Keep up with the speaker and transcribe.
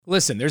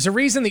Listen, there's a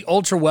reason the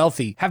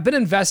ultra-wealthy have been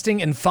investing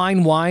in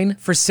fine wine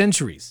for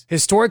centuries.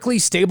 Historically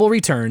stable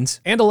returns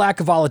and a lack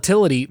of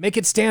volatility make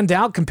it stand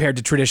out compared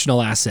to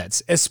traditional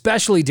assets,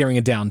 especially during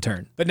a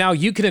downturn. But now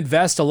you can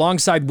invest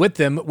alongside with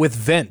them with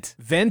Vent.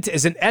 Vent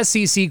is an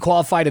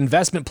SEC-qualified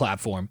investment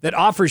platform that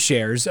offers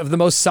shares of the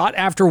most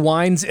sought-after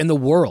wines in the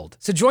world.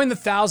 So join the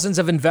thousands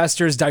of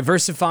investors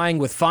diversifying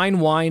with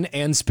fine wine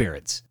and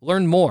spirits.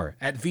 Learn more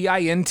at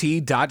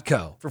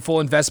vint.co. For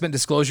full investment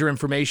disclosure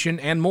information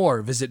and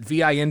more, visit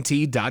vint.co.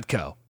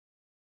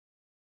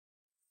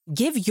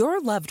 Give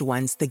your loved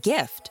ones the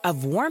gift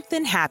of warmth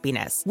and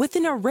happiness with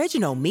an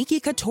original Miki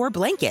Couture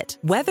blanket.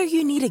 Whether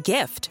you need a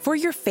gift for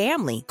your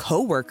family,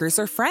 coworkers,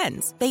 or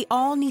friends, they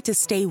all need to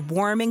stay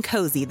warm and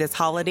cozy this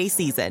holiday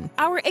season.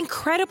 Our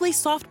incredibly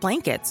soft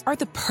blankets are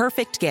the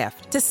perfect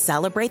gift to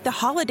celebrate the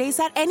holidays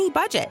at any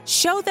budget.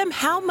 Show them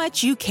how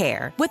much you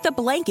care with a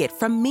blanket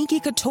from Miki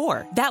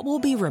Couture that will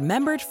be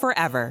remembered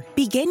forever.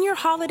 Begin your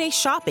holiday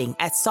shopping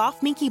at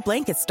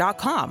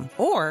softmikiblankets.com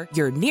or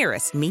your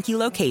nearest Miki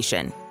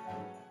location.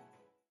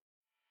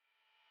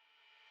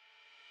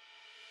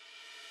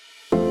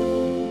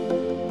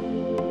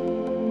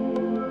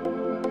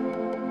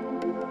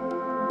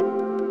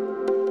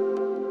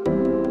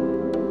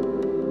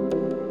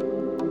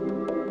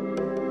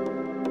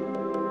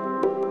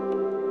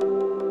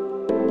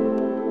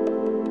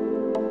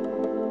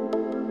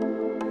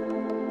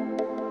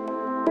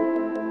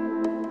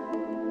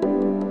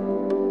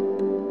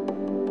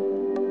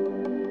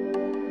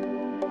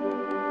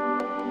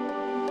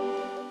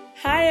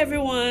 Hi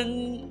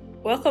everyone,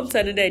 welcome to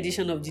another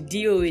edition of the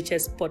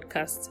DOHS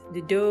Podcast,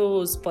 the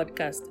DOHS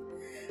Podcast.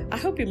 I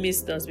hope you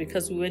missed us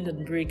because we went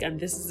on break and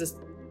this is the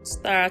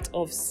start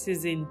of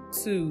season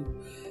 2.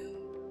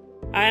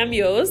 I am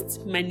your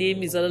host, my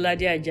name is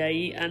Ololade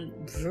Ajayi, and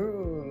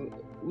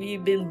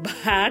we've been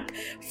back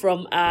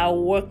from our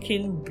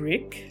working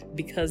break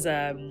because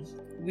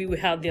we were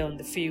out there on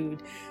the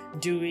field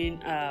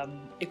doing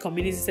a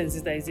community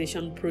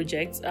sensitization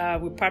project.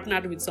 We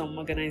partnered with some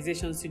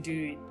organizations to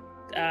do it.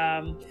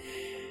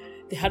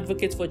 The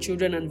Advocate for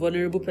Children and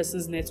Vulnerable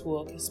Persons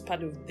Network is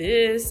part of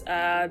this.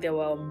 There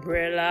were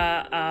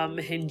Umbrella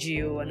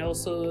NGO and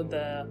also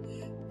the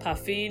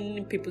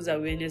PAFIN, People's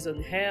Awareness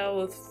on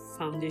Health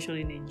Foundation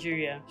in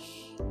Nigeria.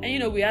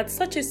 And we had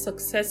such a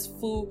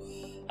successful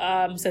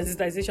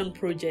sensitization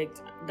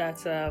project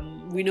that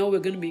we know we're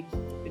going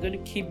to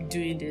keep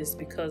doing this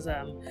because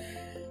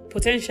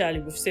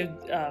potentially we've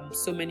saved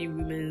so many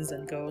women's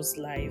and girls'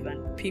 lives,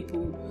 and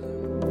people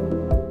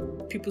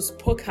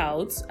spoke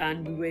out,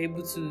 and we were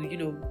able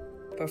to,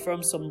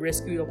 perform some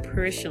rescue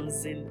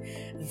operations in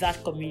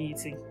that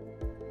community.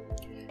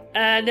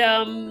 And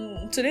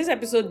today's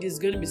episode is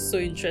going to be so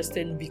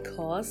interesting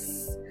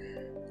because,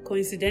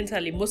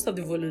 coincidentally, most of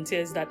the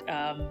volunteers that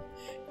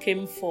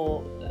came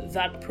for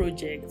that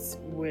project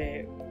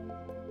were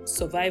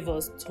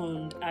survivors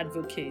turned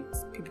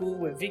advocates. People who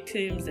were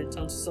victims, then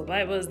turned to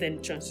survivors, then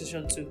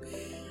transitioned to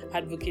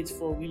advocates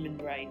for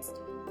women's rights.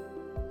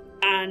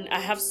 And I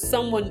have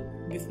someone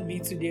with me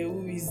today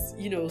who is,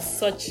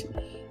 such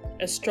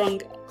a strong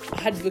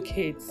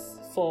advocate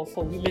for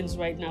women's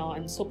rights now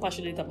and so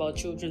passionate about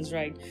children's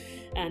rights.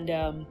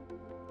 And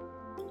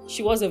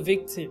she was a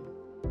victim.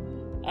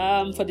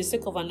 For the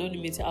sake of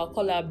anonymity, I'll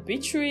call her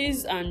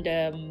Beatrice. And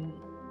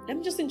let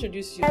me just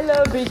introduce you.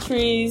 Hello,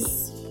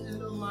 Beatrice.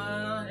 Hello,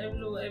 Ma.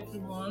 Hello,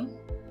 everyone.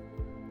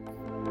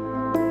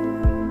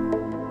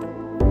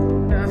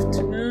 Good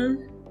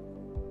afternoon.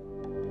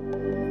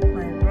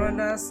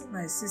 Brothers,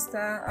 my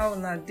sister, how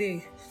na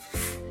day?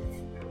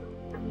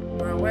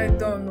 Well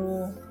done.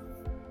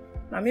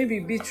 Now maybe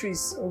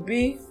Beatrice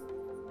Obi.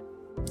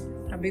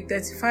 I be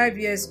 35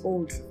 years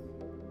old.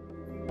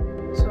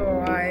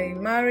 So I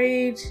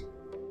married.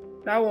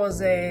 That was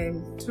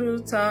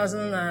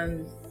 2000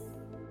 and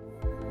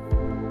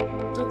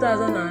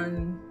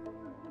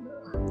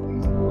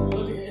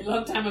a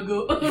long time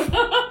ago.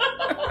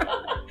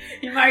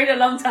 You married a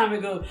long time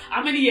ago.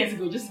 How many years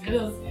ago? Just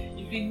because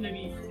you think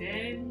maybe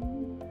 10.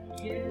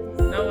 Yes.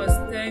 That was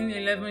 10,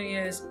 11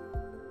 years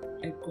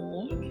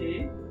ago.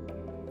 Okay.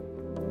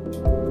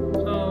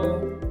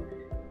 So,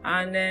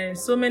 and then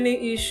so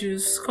many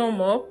issues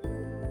come up.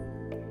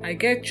 I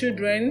get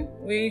children,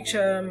 which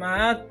I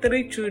had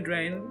 3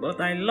 children, but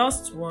I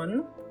lost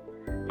one.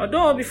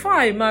 Although before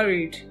I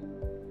married,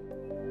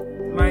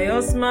 my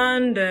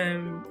husband,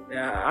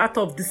 out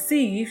of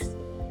deceived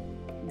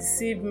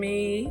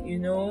me,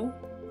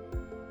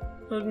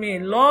 told me a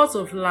lot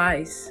of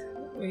lies,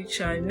 which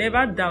I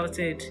never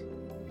doubted.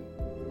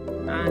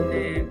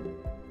 And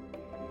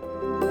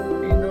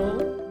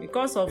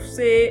because of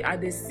say I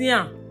dey see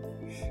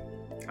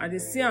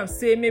am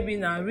say maybe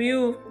na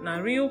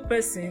real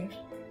person,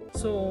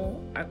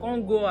 so I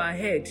can't go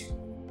ahead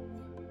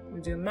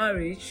with the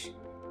marriage,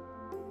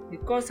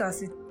 because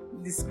as it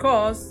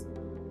discussed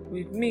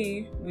with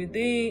me with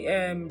the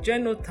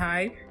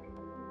genotype,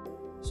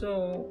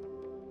 so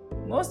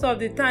most of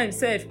the time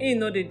sef he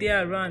no dey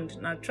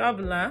around, na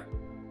traveler.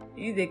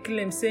 He dey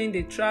claim saying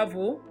they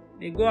travel,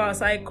 they go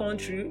outside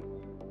country,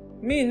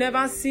 me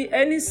never see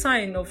any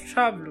sign of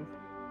travel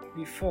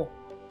before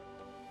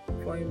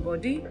for him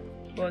body,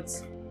 but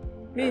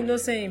me know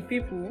say him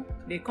people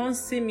they come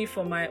see me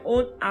for my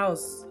own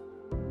house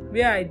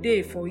where I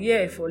dey for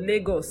here for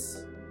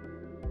Lagos.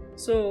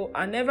 So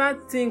I never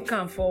think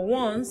am for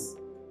once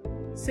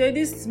say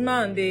this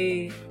man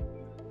dey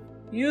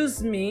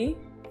use me,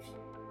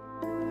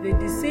 dey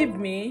deceive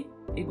me,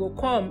 he go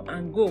come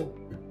and go.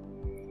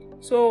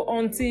 So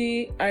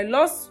until I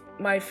lost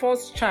my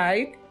first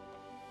child,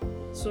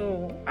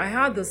 so I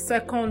had the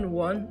second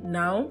one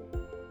now.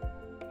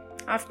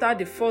 After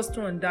the first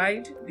one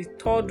died, the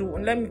third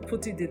one, let me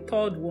put it, the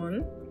third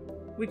one,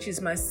 which is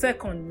my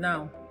second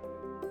now.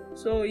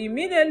 So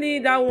immediately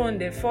that one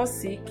they fall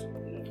sick.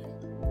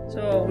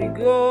 So we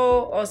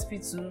go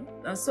hospital,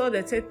 and so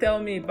they tell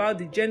me about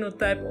the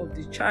genotype of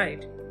the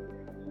child.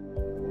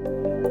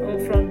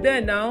 So from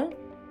there now,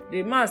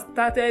 the man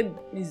started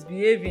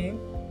misbehaving.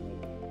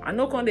 I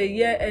no can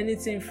hear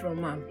anything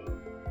from him.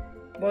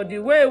 But the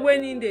way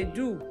when he dey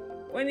do,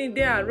 when he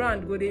dey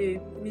around, go they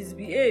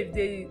misbehave,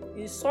 they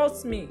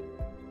insult me.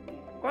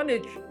 Come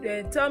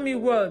they tell me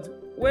words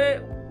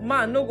where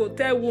man no go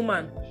tell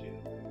woman.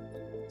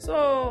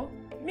 So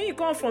me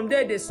come from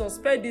there, they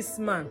suspect this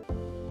man.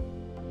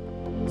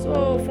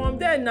 So from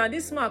there now,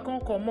 this man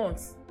come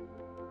comot.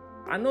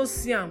 I no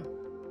see him.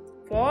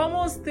 For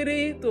almost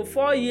 3 to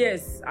 4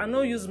 years, I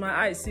no use my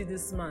eye see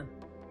this man.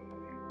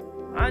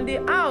 And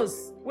the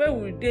house where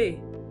we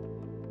dey,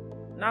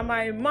 na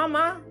my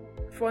mama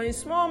for a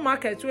small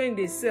market wey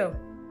dey sell.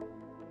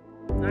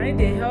 Na him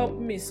dey help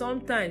me.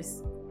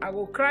 Sometimes I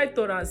go cry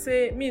to her and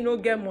say me no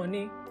get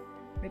money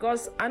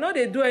because I no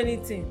dey do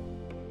anything.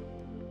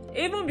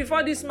 Even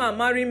before this man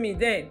marry me,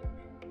 then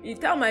he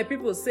tell my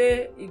people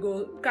say he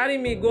go carry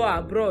me go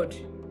abroad.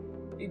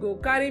 He go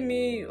carry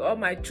me or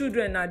my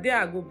children, na there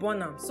I go born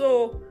them.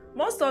 So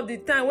most of the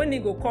time when he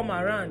go come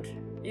around,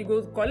 he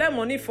go collect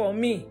money for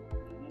me.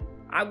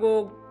 I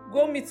go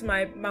meet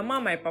my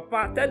mama, my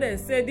papa, tell them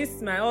say this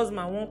my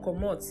husband won't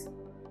comot.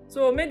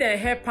 So make them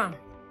help him.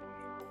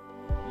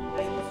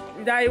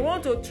 That he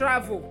want to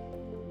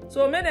travel.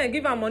 So make them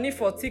give him money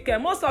for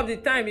ticket. Most of the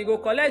time he go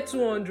collect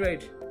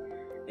 200.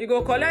 He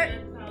go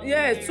collect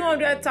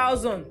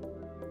 200,000.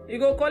 He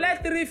go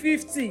collect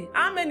 350.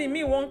 How many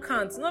me won't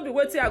count? Not be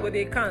waiting I go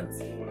they count.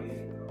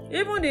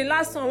 Even the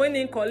last one when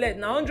he collect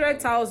na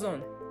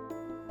 100,000.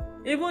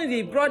 Even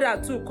the brother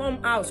too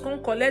come house,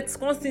 come collect,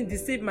 come still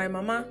deceive my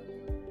mama.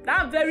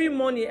 That very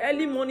morning,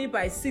 early morning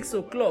by 6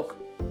 o'clock,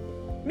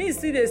 me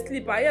still dey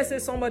sleep. I hear say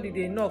somebody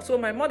dey knock, so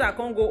my mother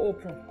can't go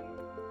open.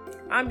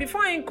 And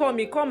before he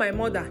call my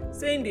mother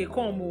saying they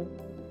come. Oh.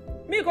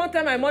 Me can't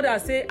tell my mother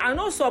say I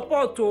no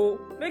support to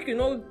make you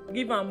no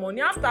give am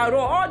money. After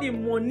all the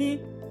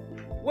money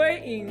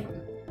wey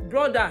in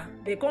brother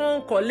they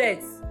can't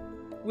collect,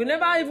 we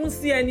never even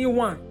see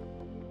anyone.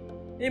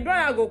 Him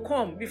brother go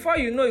come, before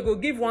you know, he go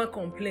give one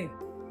complaint.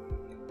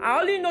 I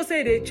only know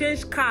say they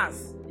change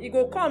cars. He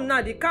go come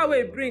now, the car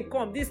wey bring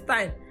come this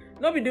time,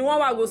 no be the one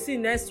wey I go see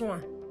next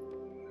one.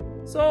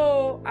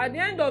 So at the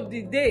end of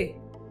the day,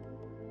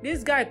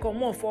 this guy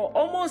come on for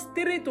almost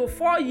 3 to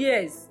 4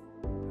 years.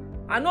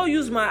 I no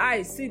use my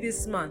eyes see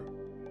this man.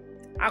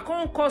 I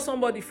can't call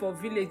somebody for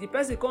village. The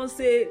person can't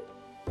say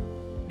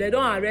they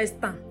don't arrest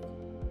him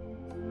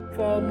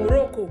for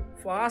Morocco,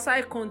 for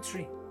outside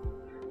country.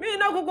 Me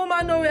no go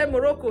man know where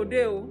Morocco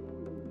dey,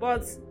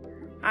 but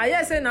I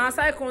hear say na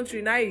outside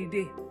country na he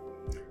dey.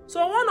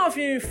 So one of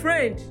him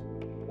friend,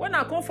 when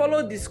I come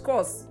follow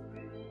discuss,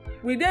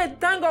 we dey,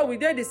 thank God we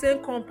dey the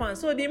same compound.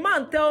 So the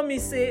man tell me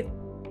say,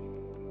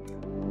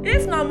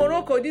 if na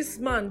Morocco this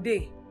man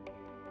dey,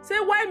 say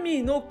why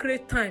me no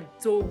create time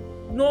to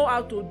know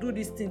how to do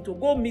this thing, to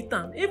go meet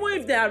am. Even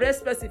if they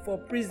arrest person for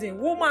prison,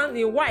 woman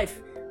and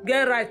wife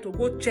get right to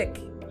go check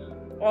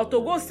or to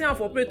go see am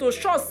for prison to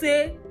show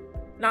say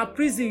na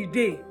prison e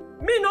dey.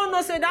 Me no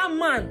know say that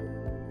man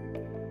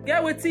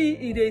get wetin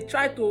he dey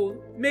try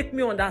to make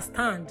me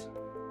understand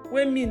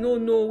when me no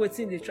know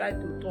wetin dey try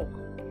to talk.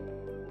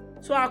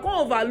 So I can't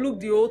overlook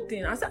the whole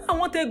thing. I said I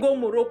want to go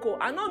Morocco.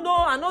 I no know,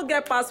 I no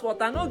get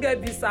passport, I no get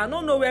visa, I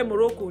no know where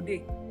Morocco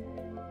dey.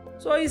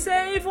 So he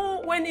say even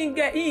when he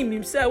get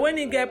himself, when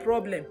he get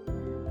problem,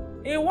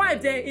 him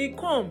wife then he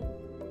come,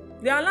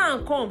 the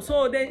alarm come,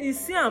 so then he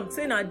see am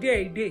say na there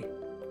he dey.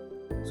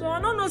 So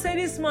I no know say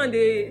this man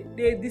they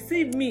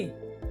deceive me,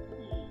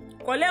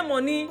 collect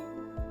money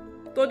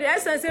to the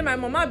extent say my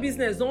mama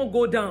business don't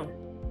go down.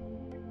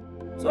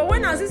 So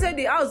when I see say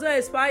the house don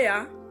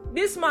expire,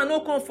 this man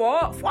no come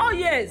for 4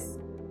 years.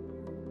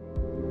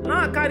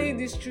 Now I carry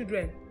these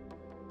children.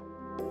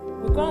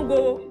 We can't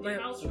go.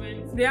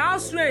 The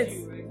house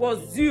rent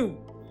was due.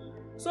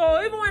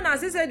 So even when I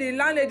see say the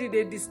landlady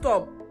they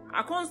disturb,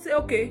 I can't say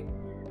okay.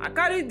 I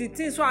carry the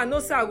things so I know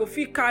say I go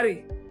fit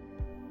carry.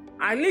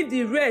 I leave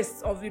the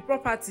rest of the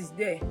properties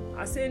there.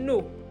 I say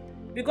no,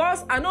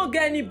 because I don't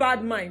get any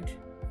bad mind.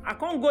 I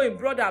can't go in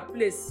brother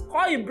place.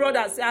 Call him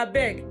brother, say I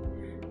beg.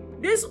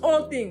 This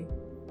whole thing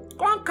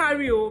can't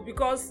carry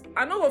because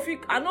I no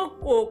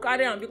go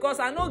carry on because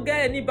I no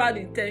get any bad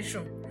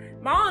intention.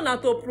 My own na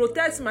to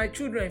protect my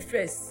children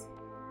first.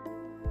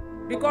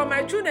 Because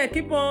my children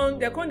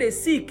they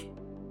sick.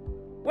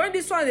 When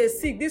this one dey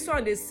sick, this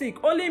one dey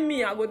sick, only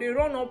me I go dey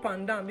run up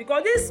and down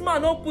because this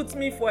man no put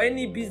me for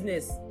any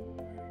business.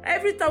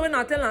 Every time when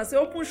I tell am say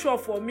open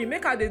shop for me,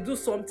 make I dey do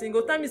something,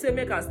 go tell me say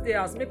make I stay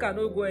house, make I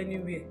no go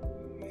anywhere.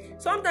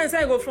 Sometimes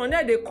I go from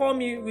there, they call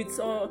me with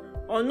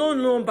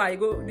unknown number.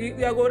 They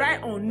go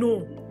write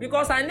unknown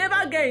because I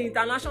never get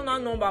international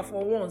number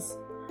for once.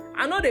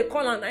 I know they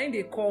call and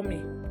they call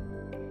me.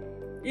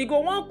 He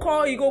go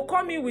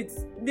call me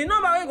with the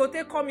number wey go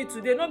take call me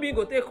today, no be he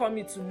go take call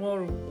me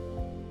tomorrow.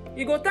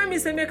 He go tell me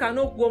say make I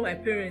no go my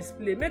parents'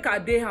 place, make I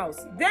dey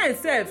house. Then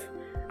sef,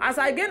 as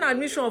I gain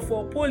admission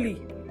for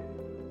poly,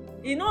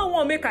 he no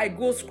want make I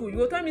go school. He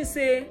go tell me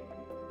say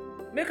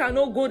make I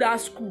no go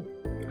that school.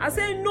 I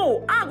say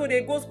no, I go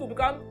dey go school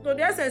because to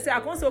the essence say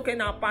I come say okay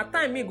na part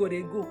time me go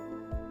dey go.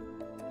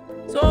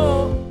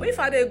 So if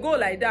I dey go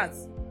like that,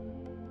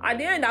 at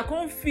the end I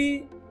come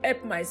fit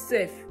help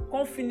myself,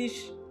 come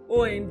finish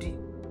OND.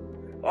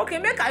 Okay,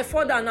 make I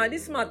further now.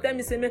 This man tell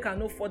me say make I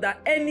no further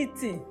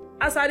anything.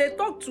 As I dey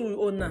talk to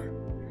owner.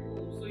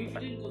 So you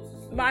shouldn't go to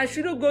school. But I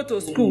shouldn't go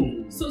to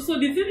school. So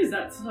the thing is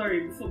that,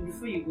 sorry,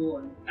 before you go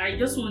on, I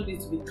just want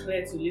it to be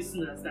clear to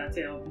listeners that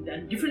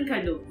different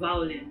kind of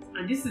violence,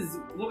 and this is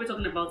what we're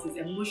talking about, is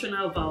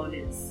emotional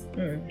violence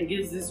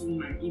against this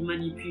woman. He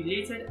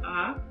manipulated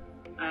her,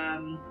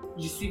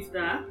 deceived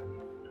her,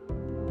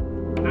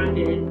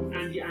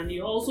 and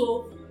he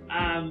also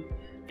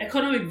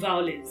economic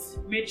violence,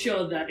 made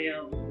sure that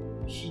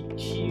she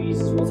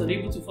was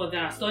unable to further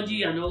her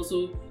study and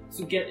also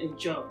to get a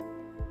job.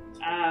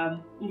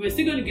 We're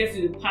still going to get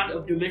to the part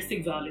of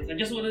domestic violence. I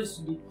just wanted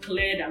to be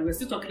clear that we're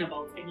still talking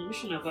about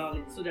emotional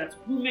violence, so that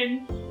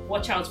women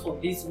watch out for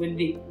this when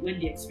they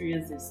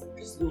experience this.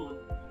 Just go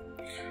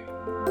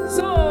on.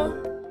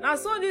 So now,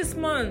 so this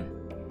man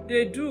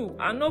they do,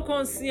 I no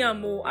come see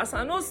him. As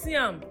I no see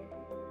him,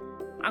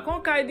 I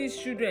can't carry these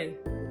children.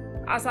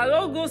 As I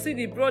don't go see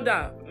the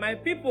brother, my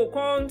people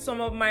come,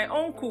 some of my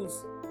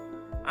uncles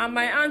and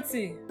my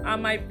auntie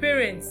and my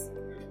parents,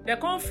 they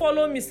come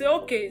follow me, say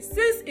okay,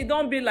 since it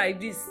don't be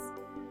like this,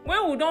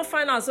 when we don't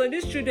find out so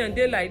these children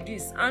dey like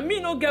this, and me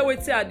no get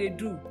wetin I dey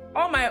do,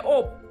 all my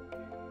hope,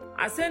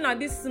 I say na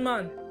this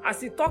man,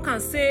 as he talk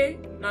and say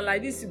na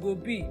like this e go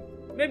be,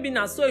 maybe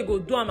na so he go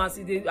do am as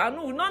he dey. I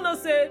no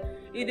say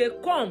he dey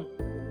come,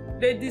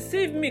 they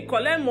deceive me,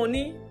 collect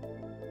money.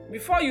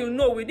 Before you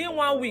know, within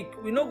 1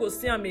 week, we no go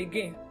see him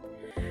again.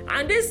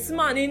 And this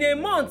man, in a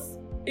month,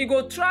 he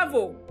go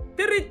travel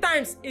 3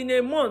 times in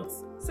a month,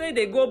 say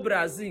they go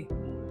Brazil.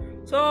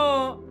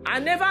 So I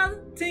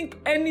never think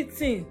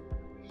anything.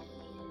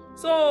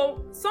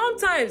 So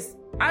sometimes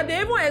I dey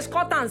even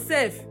escort am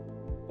sef.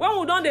 When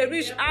we don dey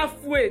reach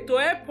halfway to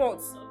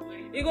airport,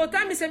 he go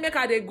tell me say make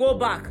I dey go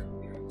back.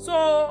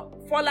 So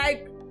for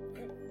like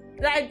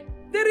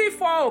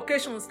 3-4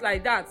 occasions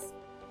like that,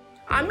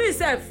 and me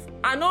sef,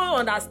 I no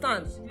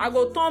understand. I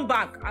go turn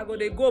back, I go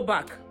dey go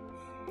back.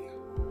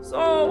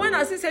 So when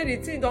I see say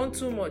the thing don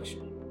too much,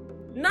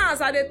 now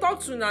as I dey talk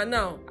to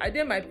now, I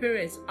dey my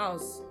parents'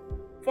 house.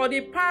 For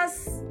the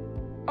past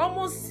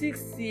almost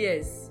 6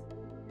 years,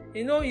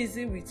 e no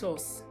easy with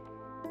us.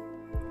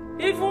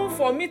 Even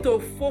for me to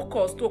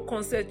focus, to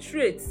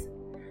concentrate,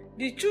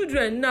 the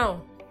children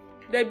now,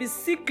 they be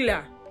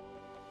sickler.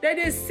 They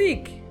dey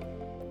sick.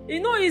 E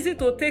no easy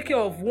to take care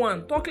of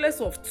one, talk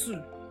less of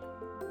 2.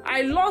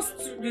 I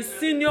lost the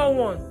senior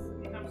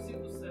one. They have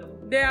sickle-cell.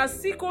 They are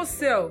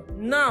sickle-cell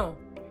now.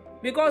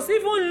 Because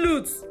even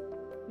youths,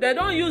 they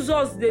don't use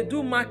us, they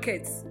do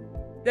markets.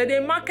 They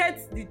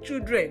market the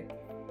children.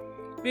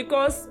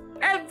 Because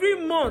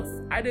every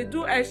month, I dey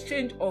do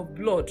exchange of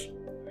blood.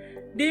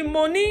 The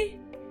money,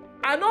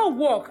 I no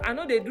work, I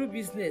no dey do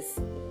business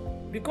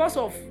because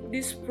of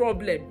this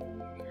problem.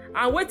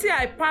 And wetin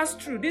I pass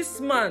through,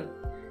 this man,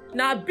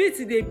 na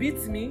beat dey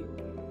beat me.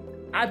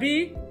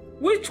 Abi,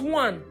 which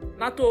one?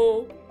 Na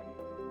to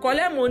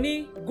collect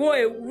money,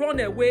 run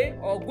away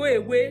or go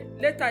away.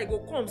 Later he go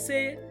come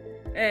say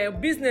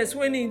business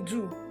when he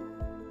do,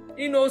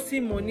 he no see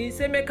money,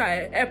 say make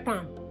I help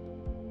am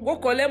go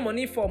collect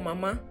money for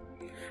mama,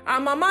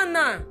 and mama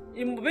now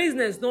im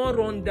business don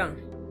run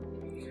down.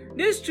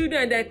 These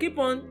children, they keep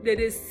on, they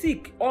dey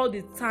sick all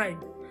the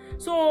time.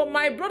 So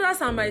my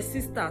brothers and my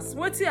sisters,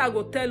 wetin I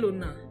go tell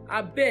una,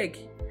 abeg,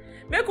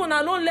 make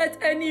una no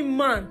let any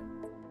man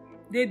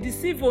dey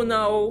deceive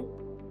una o.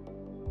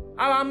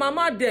 Our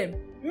mama dem,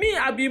 me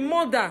I be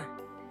mother,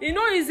 e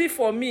no easy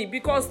for me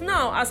because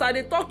now as I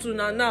dey talk to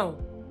una now,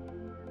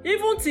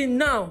 even till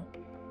now,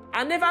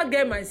 I never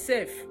get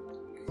myself.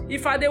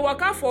 If I dey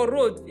waka for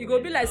road, e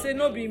go be like say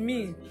no be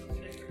me,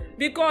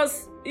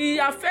 because e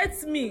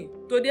affect me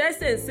to the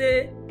extent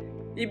say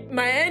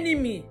my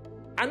enemy,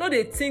 I no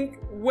dey think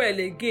well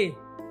again.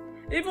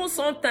 Even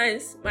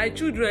sometimes my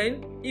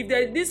children, if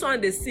this one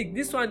dey sick,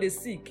 this one dey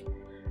sick,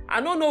 I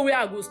no know where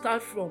I go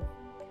start from.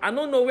 I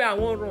no know where I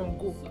wan run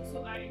go.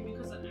 So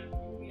because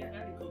we had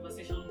a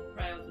conversation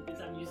prior to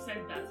this, and you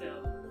said that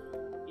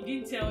he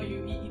didn't tell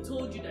you. He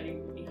told you that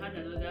he had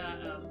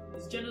another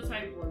his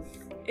genotype was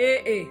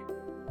AA.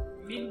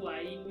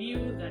 Meanwhile, he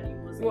knew that he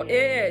was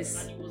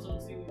AS. and it was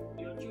until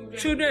your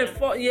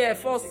children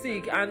fall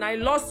sick, and I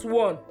lost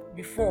one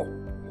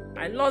before.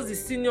 I lost the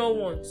senior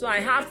one, so I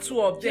have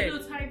two of them.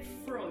 Genotype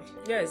fraud.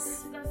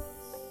 Yes. That's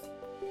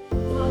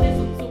violence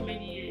on so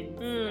many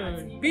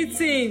ends.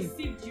 Beating.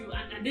 Deceived you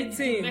and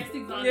Beating.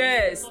 domestic violence.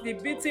 Yes, the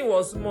beating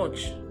was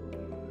much.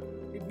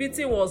 The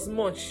beating was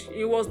much.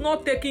 He was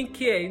not taking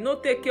care. He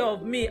not take care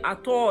of me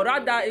at all.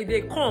 Rather, if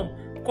they come,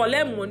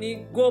 collect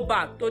money, go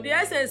back. To the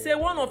essence, say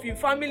one of his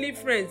family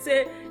friends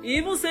say he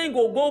even saying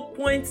go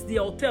point the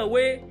hotel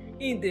where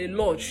in the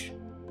lodge.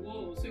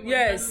 Whoa, so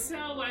yes. The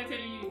hotel while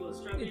telling you he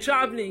was traveling.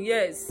 Traveling,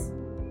 yes.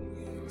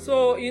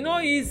 So e no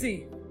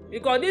easy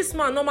because this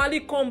man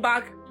normally come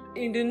back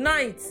in the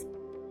night,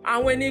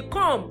 and when he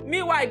come,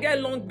 me why I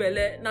get long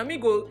belle, na me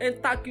go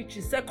enter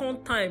kitchen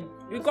second time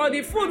because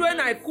the food when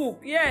I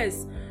cook,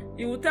 yes,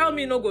 he will tell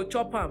me no go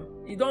chop am.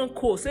 He don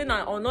cook, say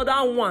na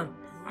another one.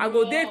 I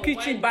go dey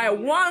kitchen by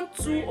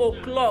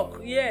 1-2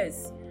 o'clock.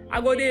 Yes, I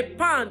go dey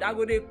pound, I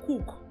go dey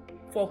cook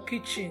for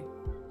kitchen.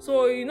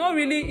 So e no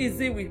really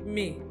easy with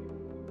me.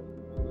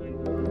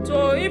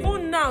 So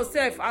even now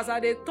sef, as I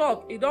dey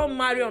talk, he don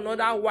marry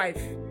another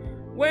wife.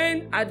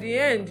 When at the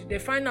end they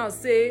find out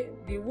say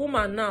the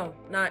woman now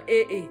na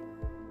AA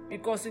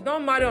because he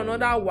don marry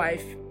another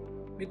wife,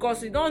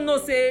 because he don know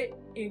say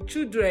im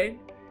children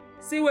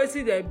see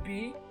wetin dem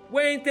be,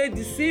 wey im take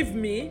deceive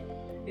me.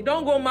 He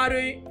don go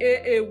marry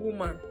AA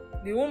woman.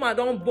 The woman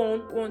don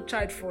born one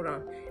child for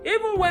am.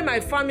 Even when my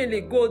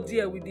family go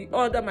there with the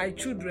other my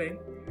children,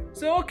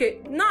 say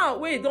okay, now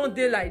wey e don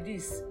dey like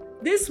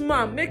this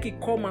man make e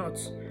come out,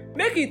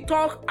 make e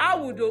talk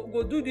how we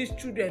go do these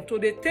children to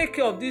dey take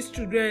care of these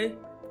children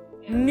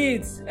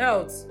needs,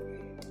 health.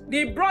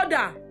 The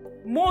brother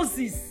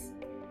Moses,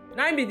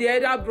 na be the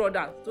elder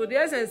brother, so the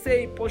essence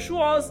say he pursue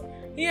us,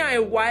 he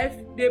and him wife,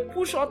 they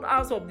push us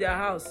out of their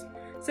house,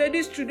 say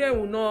these children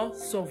will not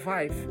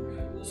survive.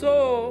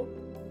 So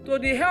to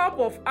the help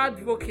of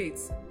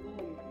advocates,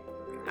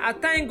 I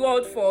thank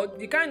God for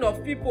the kind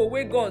of people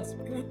wey God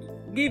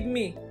give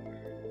me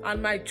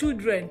and my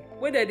children,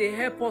 wey they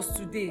help us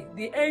today,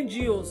 the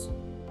NGOs.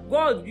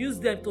 God use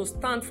them to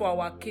stand for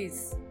our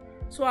case.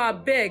 So I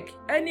beg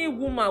any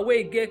woman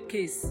wey get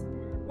case,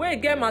 wey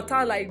get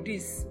matter like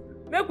this,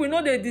 make we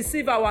no dey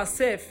deceive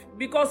ourselves,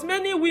 because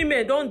many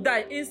women don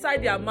die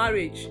inside their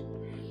marriage.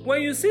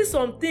 When you see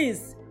some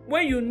things,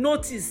 when you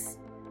notice,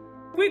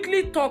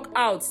 quickly talk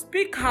out,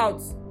 speak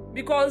out,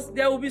 because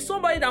there will be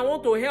somebody that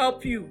want to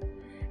help you.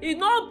 E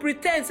no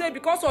pretend say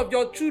because of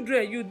your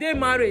children you dey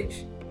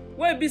marriage,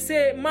 wey be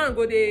say man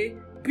go dey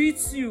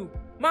beat you,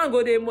 man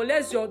go dey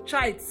molest your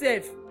child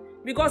sef.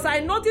 Because I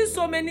notice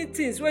so many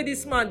things wey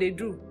this man dey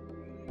do,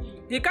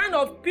 the kind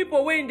of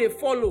people wey him dey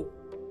follow.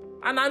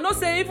 And I know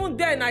say even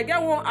then I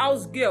get one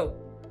house girl,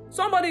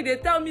 somebody dey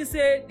tell me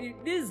say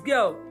this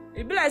girl,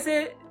 e be like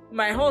say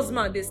my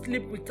husband dey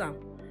sleep with am,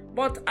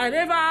 but I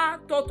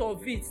never thought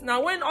of it.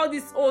 Now when all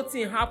this whole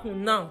thing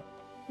happen now,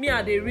 me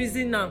I dey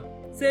reason now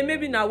say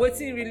maybe na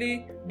wetin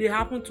really dey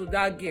happen to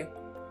that girl.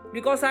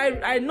 Because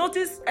I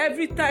notice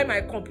every time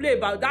I complain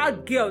about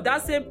that girl,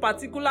 that same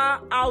particular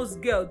house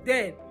girl,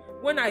 then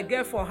when I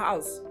get for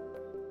house,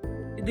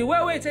 the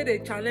way wey say they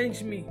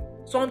challenge me,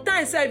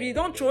 sometimes sef he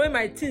don throw away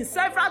my things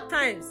several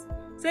times,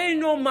 say he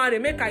no marry,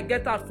 make I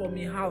get out from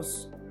him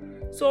house.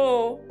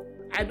 So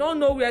I don't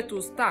know where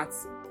to start,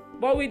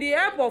 but with the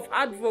help of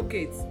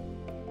advocates,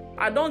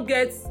 I don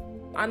get,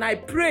 and I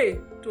pray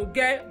to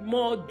get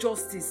more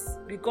justice,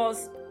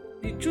 because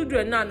the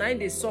children now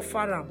they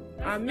suffer am,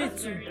 and me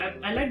too.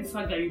 I like the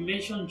fact that you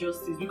mentioned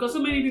justice, because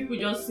so many people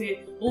just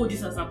say, oh,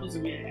 this has happened to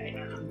me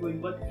and I'm going.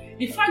 But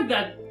the fact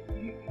that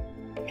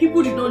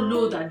people do not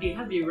know that they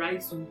have the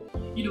right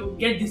to,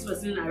 get this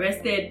person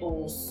arrested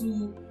or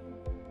sue.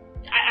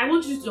 I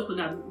want you to talk on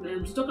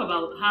that, to talk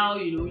about how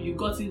you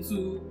got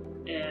into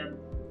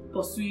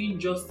pursuing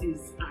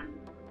justice and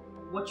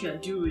what you are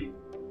doing.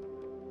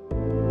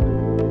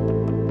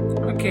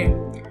 Okay.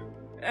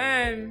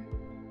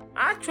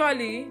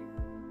 Actually,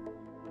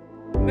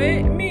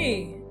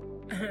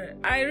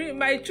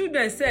 my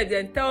children said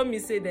then tell me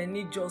say they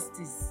need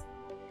justice,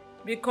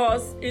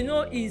 because e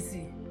no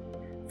easy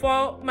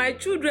for my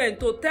children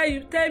to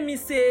tell me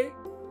say,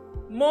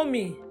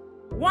 mommy,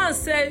 one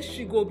said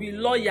she go be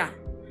lawyer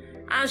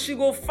and she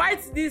go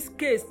fight this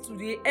case to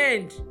the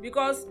end,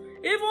 because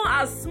even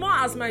as small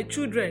as my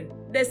children,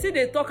 they say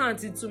they talk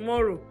until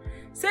tomorrow,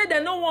 say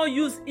they no wan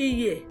use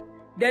ear,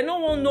 they no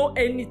wan know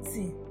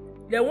anything,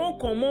 they wan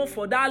comot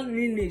for that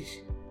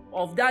lineage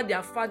of that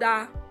their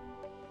father.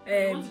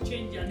 They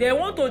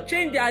want to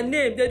change their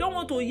name. They don't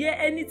want to hear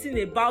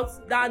anything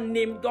about that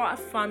name, that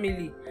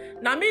family.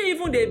 Now me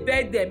even they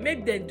beg them,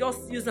 make them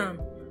just use them,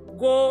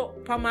 go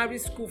primary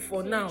school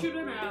for now. The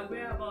children are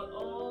aware about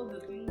all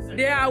the things.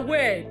 They are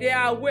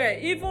aware.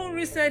 Even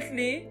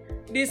recently,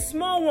 the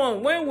small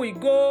one, when we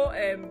go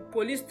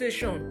police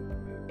station,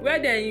 where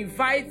they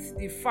invite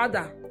the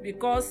father,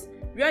 because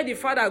where the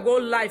father go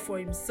lie for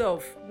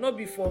himself, not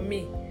be for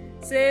me.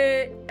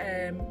 Say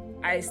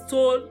I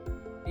stole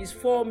is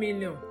 4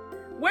 million.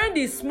 When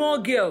the small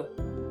girl,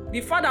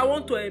 the father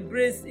want to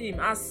embrace him,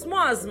 as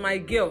small as my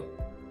girl,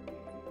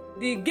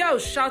 the girl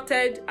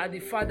shouted at the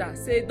father,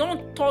 say,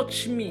 "Don't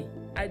touch me,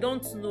 I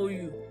don't know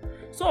you."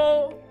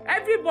 So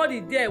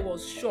everybody there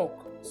was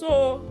shocked.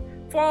 So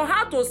for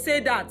her to say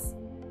that,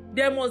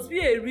 there must be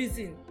a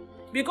reason,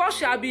 because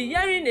she had been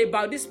hearing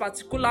about this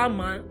particular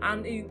man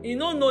and he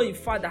don't know his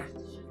father.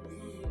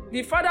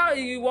 The father,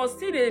 he was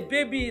still a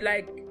baby,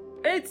 like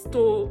 8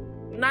 to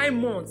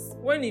 9 months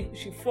when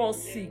she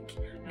falls sick,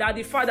 that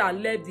the father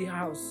left the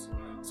house.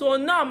 So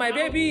now my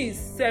baby is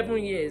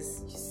 7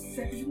 years.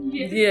 7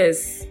 years?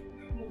 Yes.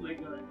 Oh my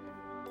God.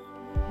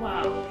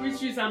 Wow,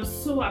 Beatrice, I'm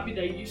so happy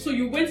that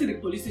you went to the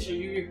police station,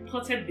 you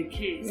reported the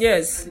case.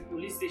 Yes. At the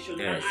police station.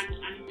 Yes.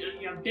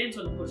 And you are bent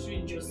on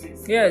pursuing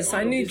justice. Yes,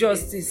 I need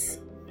justice.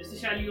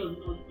 Especially on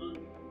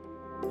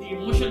the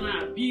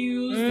emotional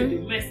abuse, the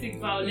domestic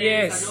violence,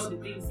 yes. and all the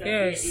things that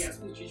he has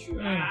put you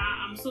through.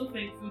 I'm so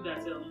thankful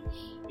that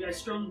you're a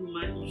strong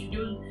woman. You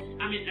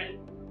don't, I mean,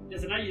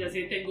 there's an idea that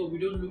says, thank God we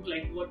don't look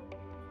like what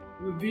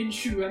we've been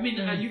through. I mean,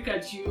 I look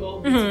at you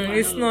all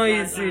it's not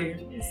easy.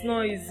 It's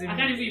not easy. I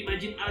can't even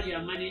imagine how you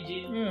are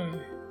managing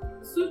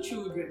 2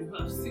 children who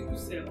have sickle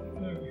cell.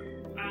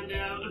 And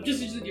I'm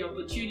just using the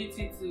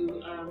opportunity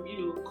to,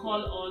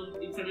 call on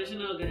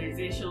international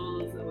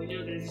organizations or any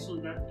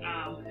organizations that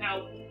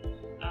help,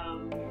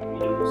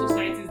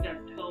 societies that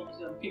help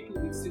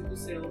people with sickle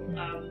cell.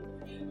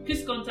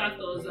 Please contact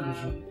us.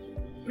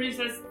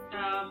 Princess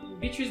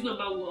Beatrice's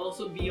number will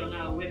also be on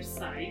our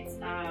website,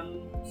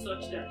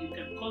 such that you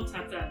can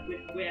contact her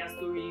where her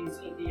story is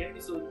in the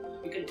episode.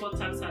 You can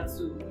contact her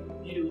to,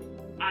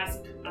 ask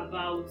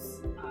about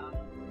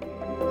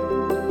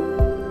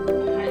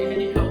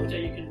any help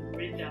that you can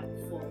render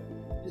for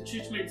the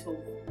treatment of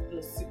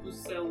the sickle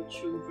cell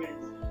children.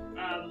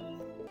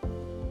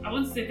 I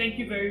want to say thank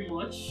you very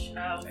much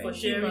for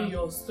sharing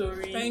your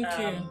story. Thank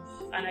you.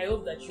 And I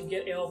hope that you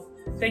get help.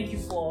 Thank you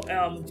for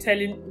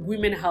telling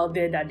women out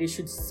there that they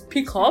should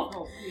speak up.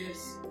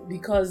 Yes.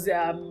 Because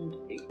I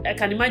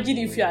can imagine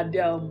if you had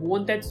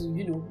wanted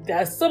to, there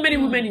are so many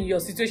women in your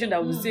situation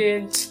that will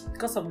say,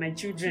 because of my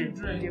children,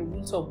 they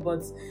won't talk.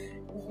 But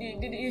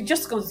it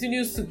just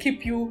continues to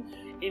keep you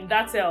in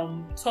that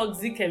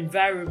toxic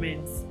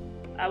environment.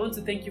 I want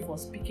to thank you for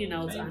speaking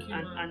out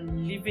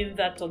and leaving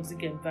that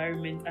toxic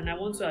environment. And I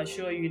want to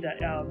assure you that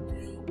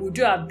we'll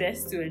do our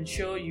best to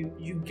ensure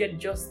you get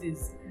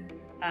justice.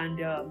 And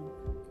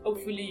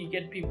hopefully you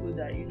get people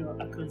that,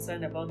 are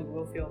concerned about the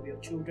welfare of your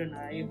children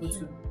and are able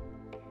to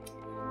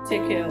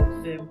take care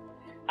of them.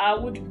 I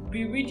would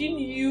be reading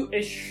you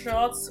a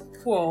short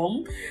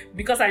poem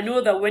because I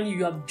know that when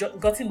you have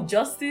gotten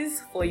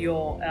justice for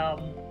your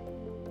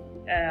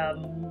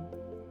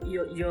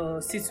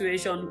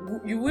situation,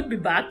 you would be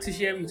back to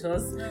share with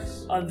us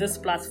on this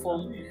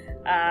platform.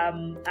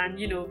 And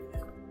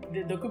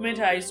the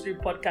Documentary History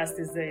Podcast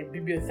is a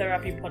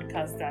bibliotherapy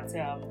podcast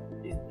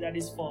that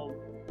is for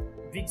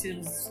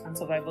victims and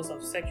survivors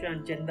of sexual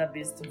and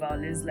gender-based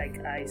violence, like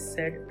I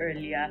said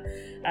earlier.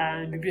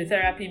 And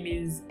bibliotherapy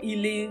means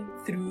healing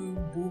through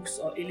books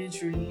or healing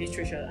through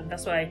literature, and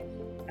that's why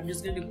I'm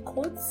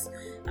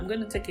going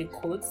to take a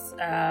quote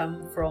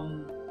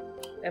from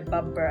a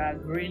Barbara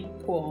Greene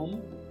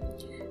poem,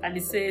 and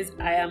it says,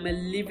 "I am a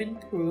living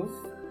proof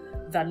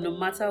that no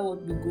matter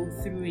what we go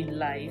through in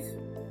life,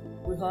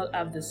 we all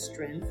have the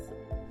strength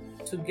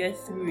to get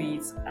through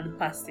it and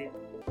past it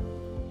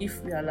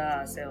if we allow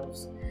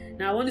ourselves."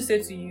 Now I want to say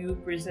to you,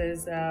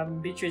 Princess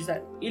Beatrice,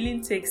 that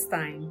healing takes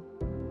time,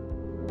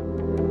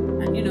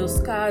 and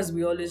scars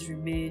will always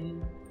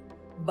remain,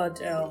 but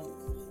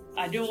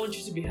I don't want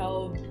you to be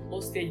held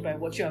hostage by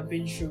what you have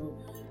been through.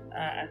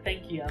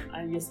 Thank you,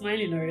 and you're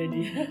smiling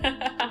already.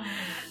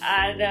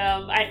 And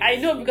I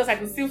know, because I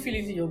can still feel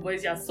it in your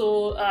voice. You're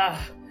so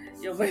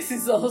your voice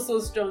is also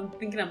strong,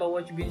 thinking about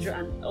what you've been through,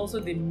 and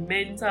also the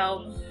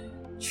mental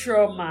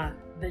trauma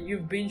that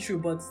you've been through.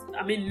 But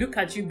I mean, look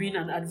at you being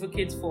an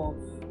advocate for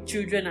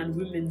children and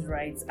women's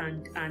rights,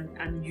 and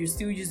you're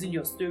still using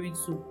your story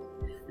to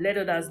let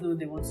others know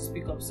they want to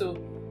speak up. So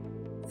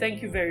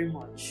thank you very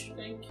much.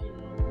 Thank you.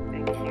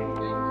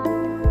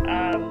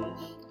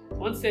 I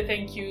want to say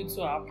thank you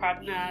to our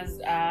partners,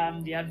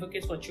 the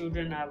Advocates for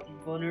Children and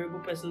Vulnerable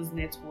Persons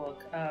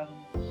Network,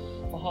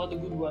 for all the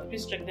good work.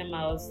 Please check them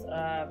out,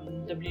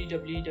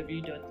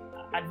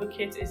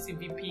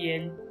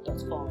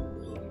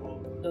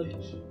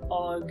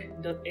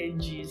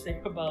 www.advocatesacvpn.com.org.ng.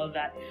 Sorry about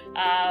that.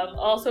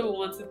 Also, we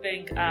want to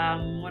thank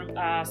one of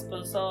our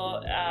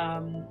sponsor,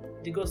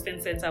 the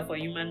Goldstein Center for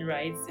Human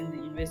Rights in the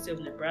University of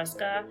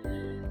Nebraska.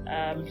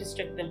 Please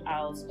check them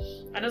out.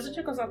 And also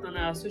check us out on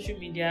our social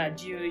media,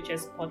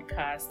 DOHS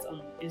Podcast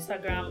on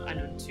Instagram and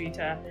on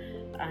Twitter.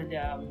 And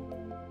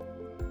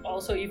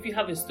also, if you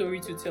have a story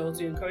to tell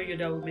to encourage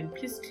other women,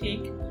 please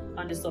click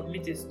on the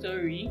Submit a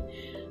Story.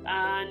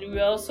 And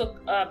we're also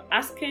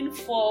asking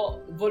for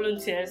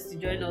volunteers to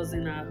join us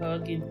in our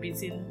hug in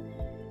beating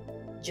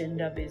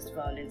gender-based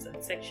violence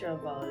and sexual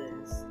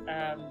violence.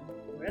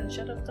 We're running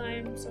short of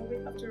time, so we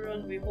have to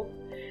run. We hope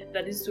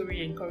that this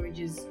story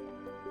encourages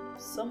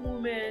some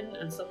women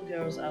and some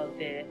girls out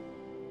there.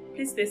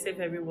 Please stay safe,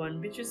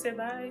 everyone. Beatrice, say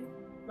bye.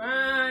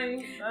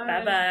 Bye.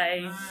 Bye.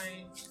 Bye.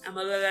 I'm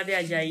Ololade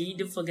Ajayi.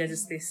 Don't forget to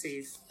stay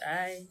safe.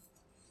 Bye.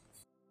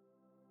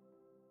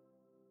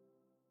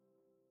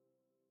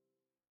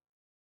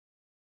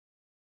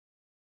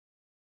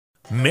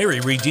 Mary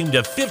redeemed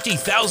a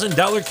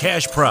 $50,000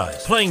 cash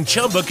prize playing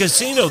Chumba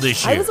Casino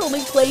this year. I was only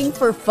playing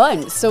for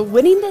fun, so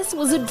winning this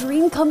was a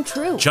dream come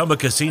true. Chumba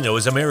Casino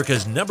is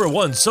America's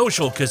 #1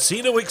 social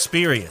casino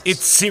experience.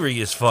 It's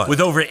serious fun. With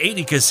over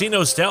 80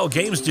 casino-style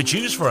games to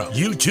choose from,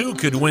 you too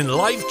could win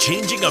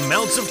life-changing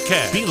amounts of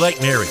cash. Be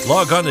like Mary.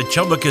 Log on to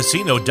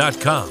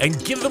ChumbaCasino.com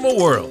and give them a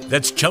whirl.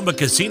 That's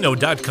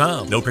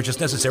ChumbaCasino.com. No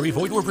purchase necessary.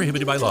 Void where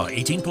prohibited by law.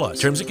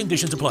 18+. Terms and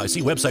conditions apply. See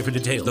website for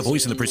details. The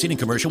voice in the preceding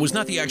commercial was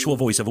not the actual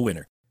voice of a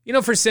winner. You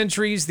know, for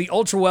centuries, the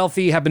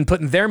ultra-wealthy have been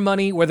putting their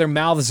money where their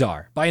mouths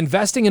are by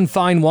investing in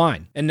fine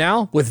wine. And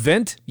now, with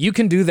Vent, you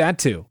can do that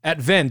too. At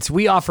Vent,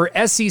 we offer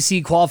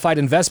SEC-qualified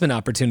investment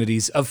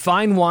opportunities of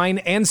fine wine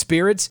and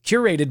spirits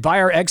curated by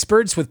our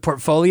experts with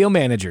portfolio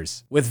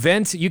managers. With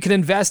Vent, you can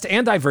invest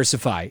and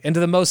diversify into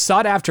the most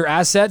sought-after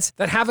assets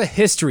that have a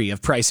history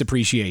of price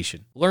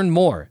appreciation. Learn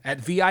more at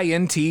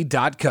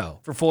vint.co.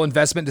 For full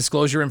investment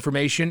disclosure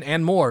information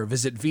and more,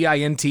 visit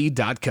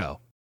vint.co.